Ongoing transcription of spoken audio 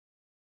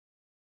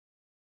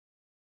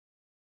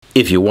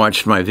If you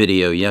watched my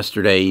video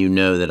yesterday, you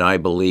know that I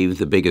believe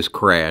the biggest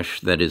crash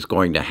that is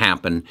going to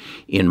happen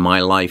in my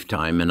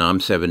lifetime, and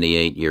I'm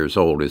 78 years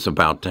old, is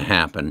about to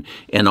happen.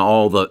 And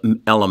all the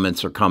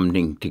elements are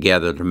coming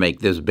together to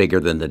make this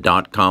bigger than the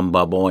dot-com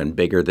bubble and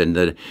bigger than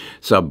the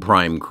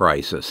subprime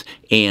crisis.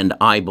 And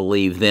I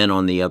believe then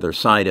on the other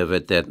side of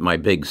it that my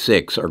big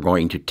six are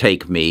going to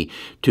take me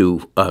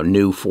to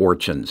new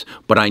fortunes.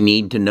 But I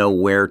need to know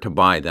where to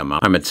buy them.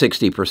 I'm at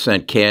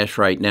 60% cash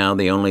right now.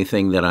 The only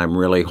thing that I'm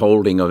really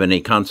holding of any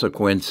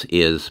consequence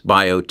is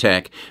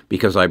biotech,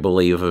 because I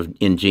believe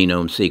in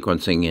genome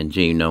sequencing and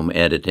genome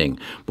editing.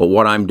 But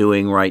what I'm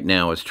doing right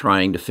now is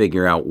trying to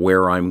figure out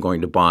where I'm going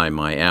to buy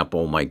my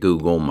Apple, my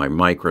Google, my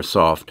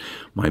Microsoft,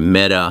 my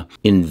Meta,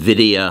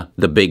 Nvidia,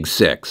 the big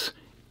six.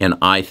 And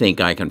I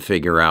think I can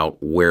figure out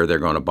where they're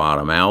going to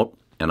bottom out,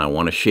 and I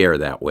want to share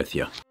that with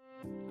you.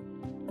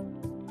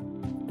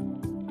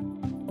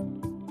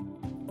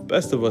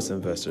 Best of Us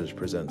Investors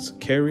presents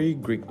Kerry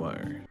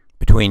Griegmeyer.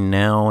 Between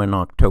now and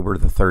October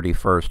the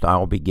 31st,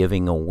 I'll be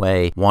giving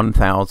away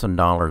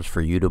 $1,000 for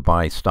you to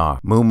buy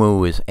stock.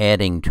 Mumu is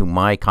adding to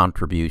my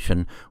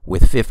contribution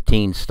with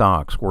 15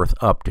 stocks worth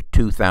up to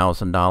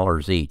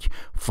 $2,000 each.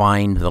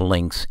 Find the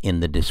links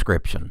in the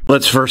description.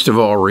 Let's first of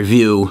all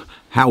review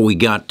how we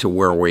got to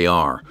where we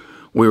are.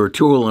 We were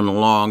tooling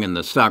along, and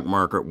the stock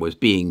market was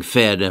being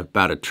fed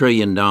about $1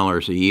 trillion a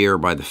year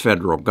by the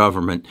federal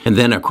government. And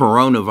then a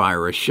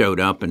coronavirus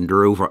showed up and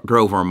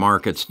drove our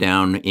markets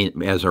down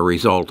as a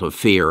result of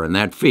fear. And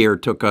that fear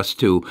took us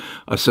to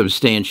a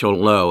substantial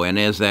low. And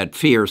as that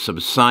fear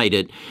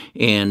subsided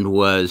and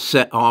was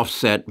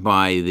offset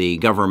by the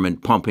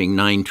government pumping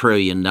 $9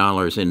 trillion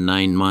in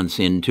 9 months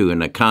into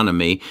an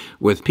economy,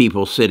 with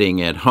people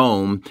sitting at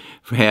home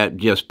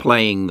just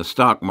playing the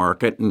stock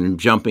market and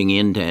jumping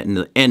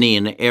into any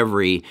and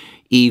every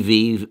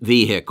EV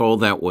vehicle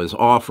that was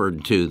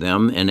offered to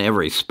them and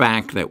every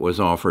SPAC that was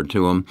offered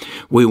to them,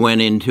 we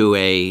went into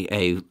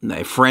a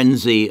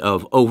frenzy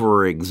of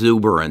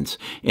overexuberance.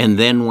 And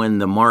then when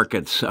the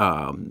markets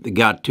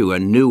got to a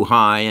new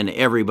high and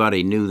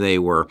everybody knew they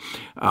were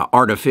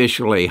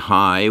artificially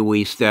high,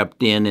 we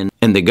stepped in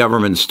and the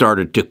government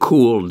started to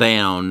cool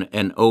down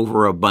an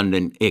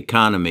overabundant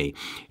economy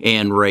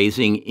and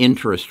raising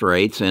interest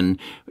rates, and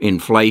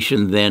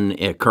inflation then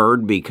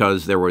occurred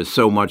because there was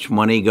so much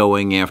money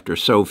going after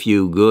so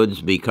few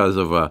goods because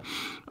of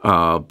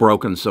a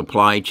broken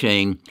supply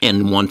chain.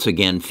 And once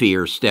again,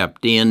 fear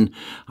stepped in.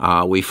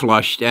 We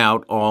flushed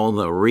out all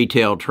the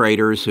retail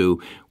traders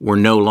who were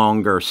no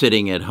longer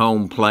sitting at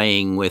home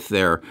playing with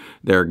their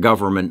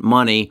government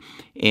money,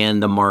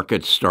 and the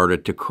market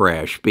started to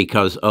crash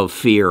because of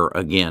fear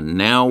again.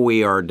 Now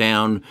we are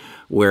down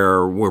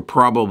where we're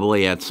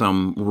probably at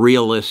some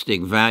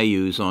realistic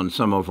values on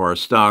some of our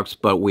stocks,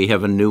 but we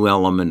have a new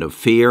element of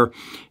fear,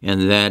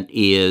 and that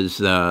is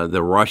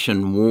the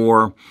Russian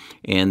war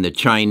and the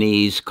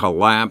Chinese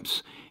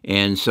collapse.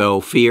 And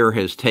so fear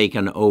has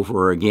taken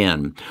over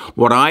again.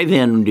 What I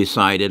then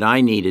decided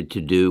I needed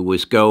to do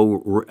was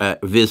go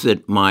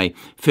visit my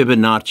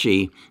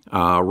Fibonacci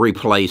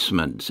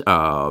replacement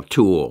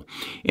tool.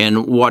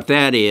 And what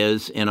that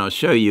is, and I'll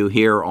show you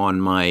here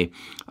on my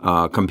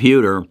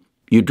computer,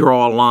 you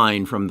draw a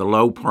line from the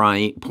low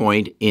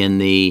point in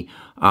the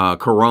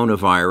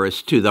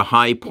coronavirus to the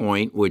high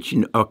point, which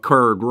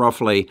occurred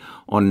roughly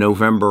on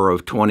November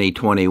of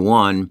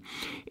 2021.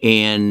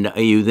 And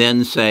you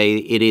then say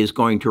it is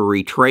going to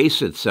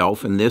retrace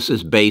itself, and this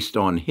is based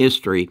on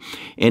history,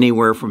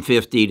 anywhere from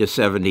 50 to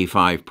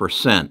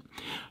 75%.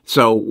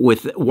 So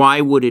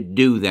why would it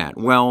do that?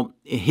 Well,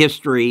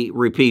 history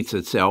repeats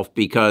itself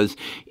because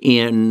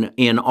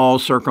in all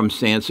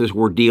circumstances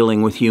we're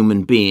dealing with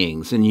human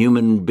beings, and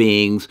human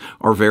beings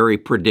are very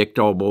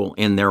predictable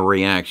in their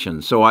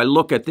reactions. So I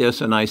look at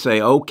this and I say,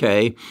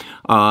 okay,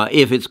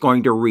 if it's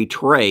going to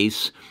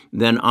retrace,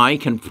 then I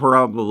can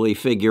probably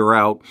figure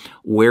out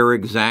where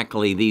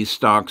exactly these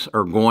stocks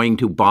are going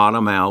to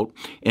bottom out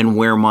and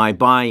where my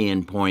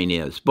buy-in point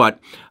is. But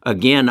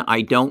again,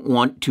 I don't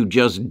want to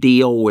just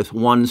deal with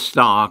one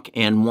stock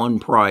and one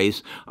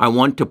price. I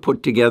want to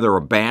put together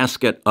a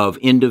basket of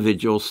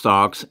individual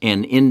stocks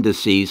and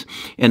indices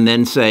and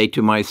then say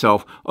to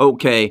myself,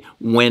 okay,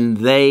 when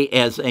they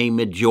as a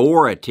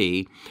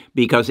majority,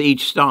 because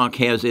each stock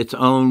has its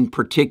own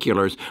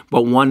particulars,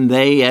 but when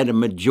they at a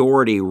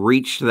majority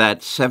reach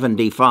that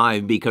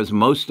 75, because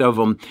most of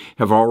them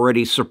have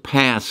already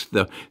surpassed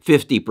the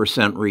 50%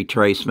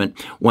 retracement,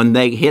 when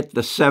they hit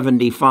the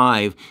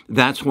 75,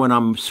 that's when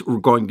I'm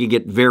going to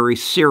get very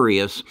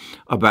serious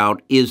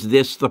about, is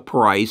this the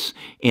price,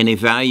 and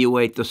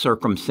evaluate the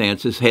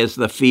circumstances. Has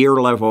the fear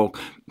level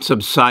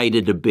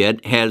subsided a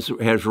bit? Has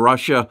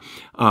Russia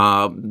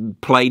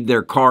played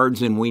their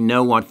cards and we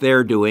know what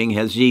they're doing?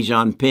 Has Xi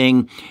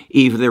Jinping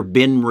either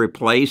been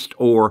replaced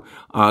or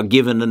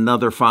given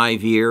another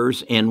 5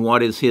 years? And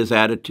what is his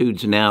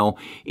attitudes now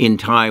in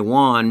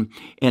Taiwan?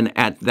 And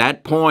at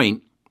that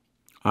point,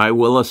 I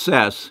will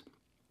assess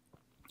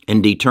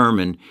and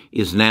determine,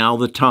 is now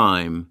the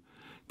time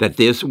that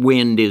this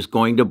wind is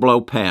going to blow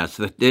past,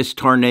 that this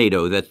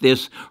tornado, that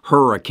this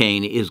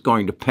hurricane is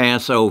going to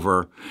pass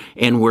over,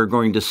 and we're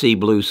going to see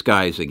blue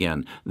skies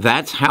again.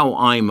 That's how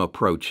I'm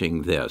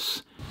approaching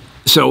this.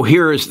 So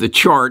here is the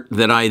chart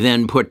that I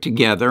then put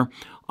together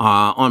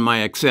on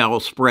my Excel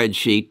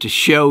spreadsheet to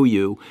show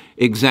you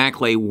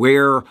exactly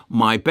where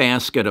my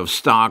basket of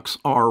stocks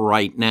are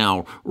right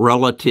now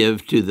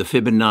relative to the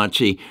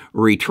Fibonacci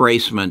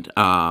retracement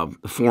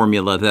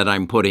formula that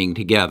I'm putting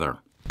together.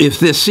 If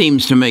this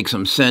seems to make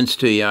some sense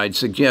to you, I'd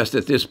suggest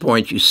at this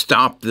point you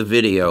stop the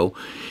video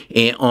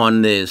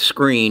on the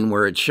screen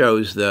where it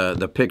shows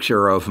the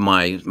picture of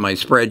my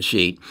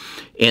spreadsheet,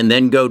 and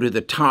then go to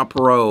the top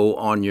row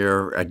on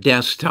your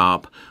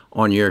desktop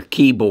on your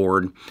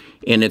keyboard,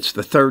 and it's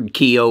the third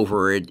key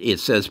over. It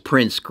says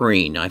print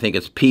screen. I think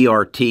it's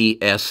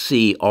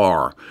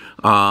PRTSCR.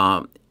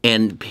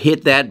 And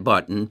hit that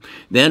button.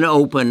 Then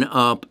open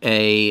up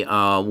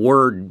a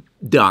Word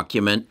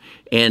document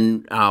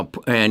and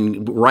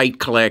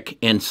right-click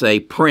and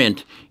say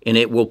print, and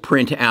it will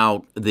print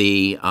out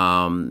the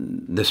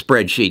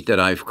spreadsheet that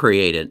I've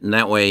created. And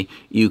that way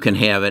you can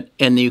have it,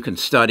 and you can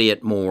study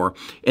it more,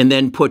 and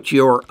then put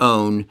your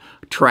own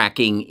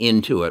tracking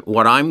into it.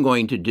 What I'm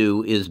going to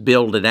do is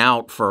build it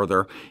out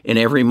further, and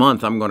every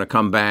month I'm going to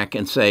come back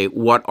and say,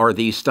 what are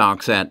these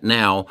stocks at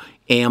now?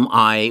 Am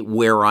I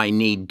where I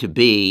need to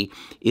be?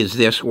 Is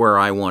this where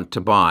I want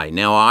to buy?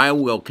 Now, I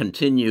will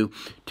continue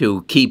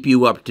to keep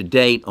you up to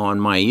date on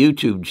my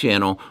YouTube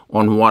channel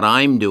on what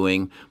I'm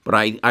doing, but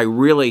I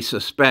really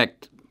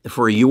suspect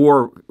for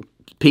your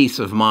peace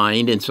of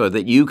mind and so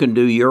that you can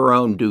do your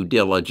own due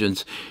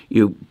diligence,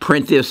 you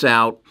print this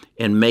out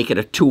and make it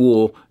a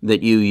tool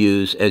that you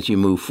use as you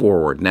move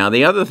forward. Now,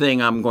 the other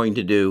thing I'm going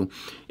to do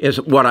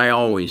is what I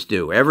always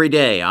do. Every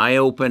day I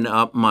open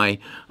up my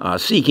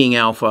Seeking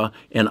Alpha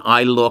and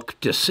I look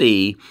to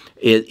see,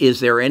 is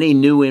there any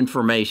new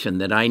information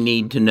that I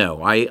need to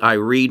know? I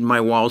read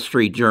my Wall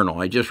Street Journal.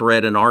 I just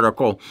read an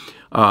article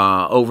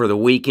over the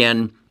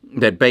weekend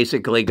that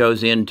basically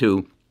goes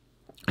into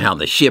how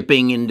the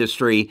shipping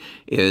industry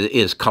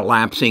is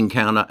collapsing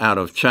out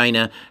of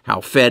China, how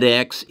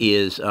FedEx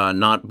is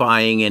not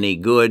buying any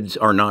goods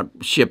or not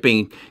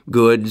shipping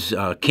goods,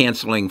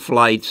 canceling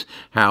flights,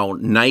 how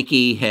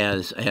Nike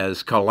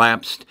has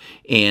collapsed,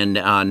 and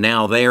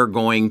now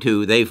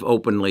they've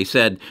openly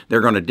said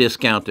they're going to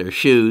discount their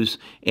shoes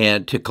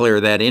and to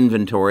clear that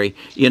inventory.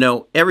 You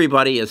know,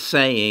 everybody is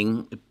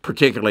saying,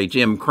 particularly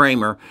Jim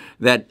Cramer,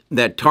 that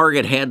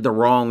Target had the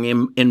wrong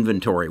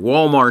inventory.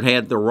 Walmart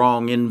had the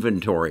wrong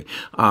inventory.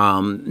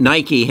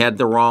 Nike had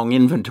the wrong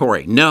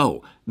inventory.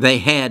 No, they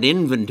had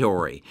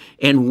inventory,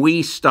 and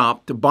we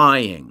stopped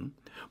buying.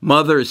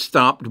 Mothers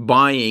stopped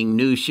buying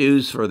new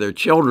shoes for their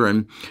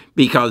children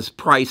because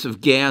price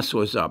of gas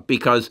was up,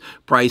 because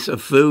price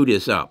of food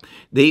is up.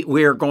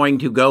 We're going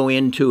to go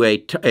into a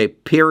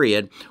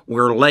period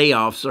where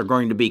layoffs are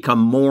going to become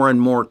more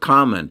and more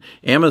common.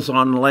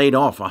 Amazon laid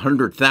off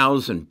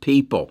 100,000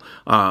 people.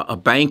 A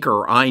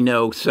banker I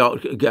know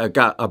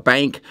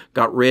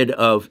got rid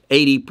of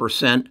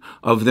 80%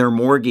 of their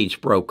mortgage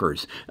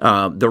brokers.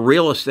 The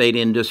real estate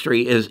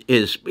industry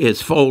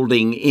is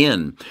folding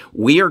in.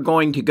 We are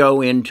going to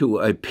go into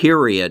a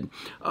period,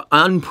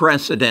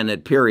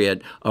 unprecedented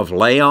period of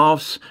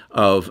layoffs,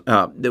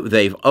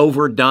 they've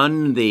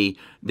overdone the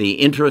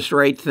interest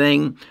rate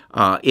thing.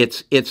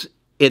 It's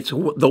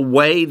the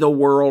way the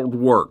world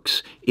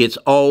works. It's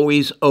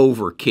always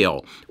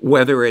overkill.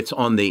 Whether it's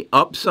on the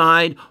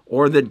upside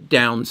or the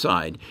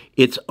downside,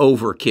 it's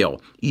overkill.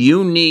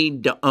 You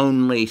need to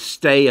only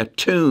stay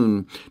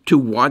attuned to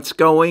what's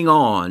going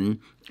on,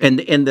 and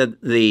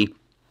the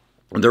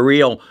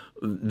real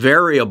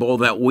variable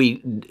that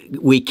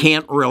we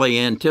can't really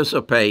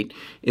anticipate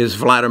is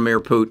Vladimir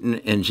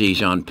Putin and Xi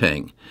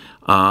Jinping.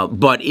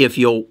 But if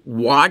you'll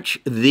watch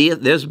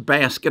this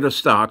basket of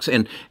stocks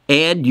and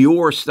add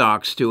your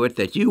stocks to it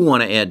that you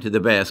want to add to the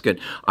basket,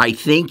 I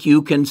think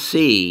you can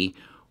see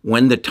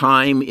when the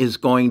time is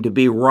going to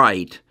be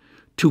right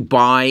to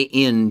buy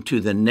into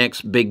the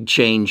next big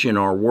change in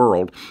our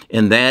world,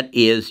 and that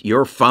is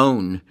your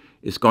phone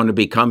is going to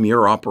become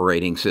your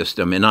operating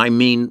system. And I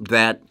mean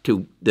that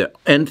to the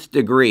nth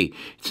degree.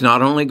 It's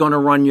not only going to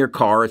run your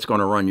car, it's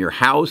going to run your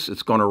house,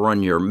 it's going to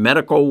run your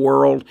medical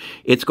world,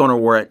 it's going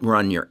to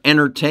run your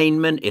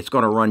entertainment, it's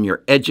going to run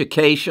your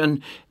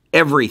education.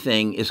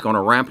 Everything is going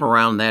to wrap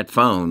around that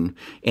phone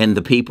and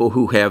the people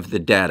who have the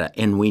data.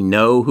 And we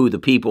know who the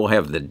people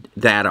have the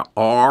data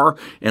are,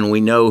 and we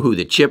know who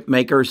the chip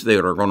makers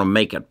that are going to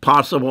make it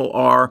possible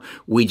are.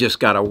 We just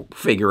got to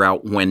figure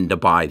out when to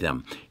buy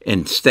them.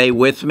 And stay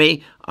with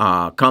me.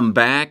 Come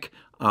back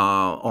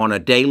on a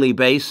daily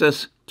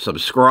basis.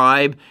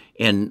 Subscribe,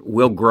 and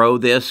we'll grow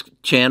this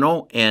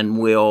channel, and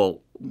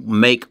we'll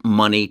make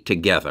money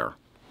together.